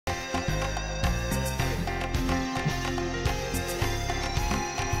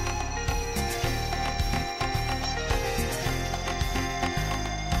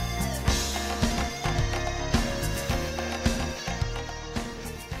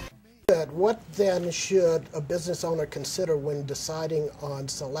What then should a business owner consider when deciding on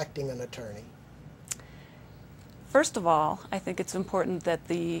selecting an attorney? First of all, I think it's important that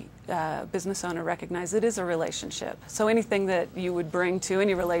the business owner recognize it is a relationship. So anything that you would bring to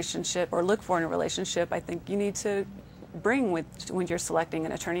any relationship or look for in a relationship, I think you need to bring when you're selecting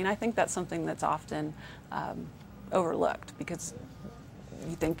an attorney. And I think that's something that's often overlooked because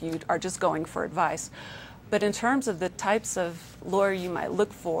you think you are just going for advice. But in terms of the types of lawyer you might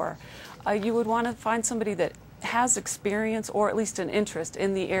look for, you would want to find somebody that has experience or at least an interest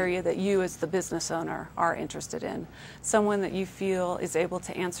in the area that you as the business owner are interested in. Someone that you feel is able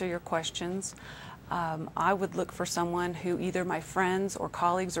to answer your questions. I would look for someone who either my friends or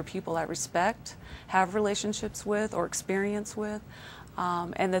colleagues or people I respect have relationships with or experience with,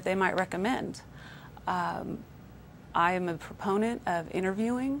 and that they might recommend. I am a proponent of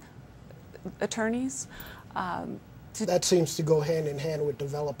interviewing attorneys. That seems to go hand in hand with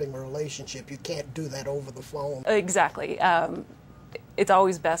developing a relationship. You can't do that over the phone. Exactly. It's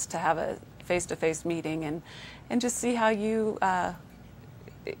always best to have a face-to-face meeting and just see how you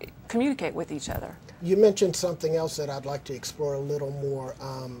communicate with each other. You mentioned something else that I'd like to explore a little more.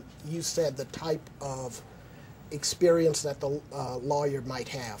 You said the type of experience that the lawyer might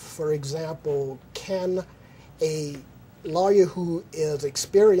have. For example, can a lawyer who is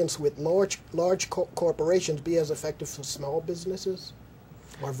experienced with large corporations be as effective for small businesses,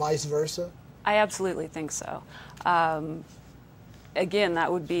 or vice versa? I absolutely think so. Again,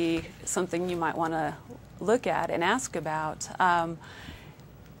 that would be something you might want to look at and ask about.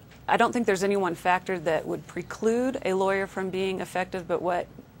 I don't think there's any one factor that would preclude a lawyer from being effective, but what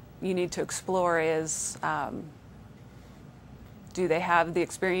you need to explore is, do they have the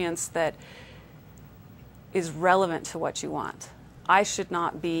experience that is relevant to what you want? I should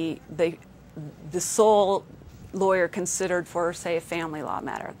not be the sole lawyer considered for, say, a family law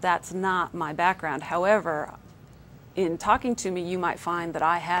matter. That's not my background. However, in talking to me, you might find that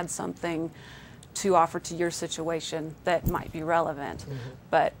I had something to offer to your situation that might be relevant. Mm-hmm.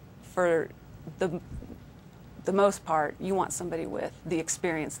 But for the most part, you want somebody with the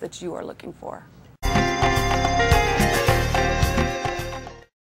experience that you are looking for.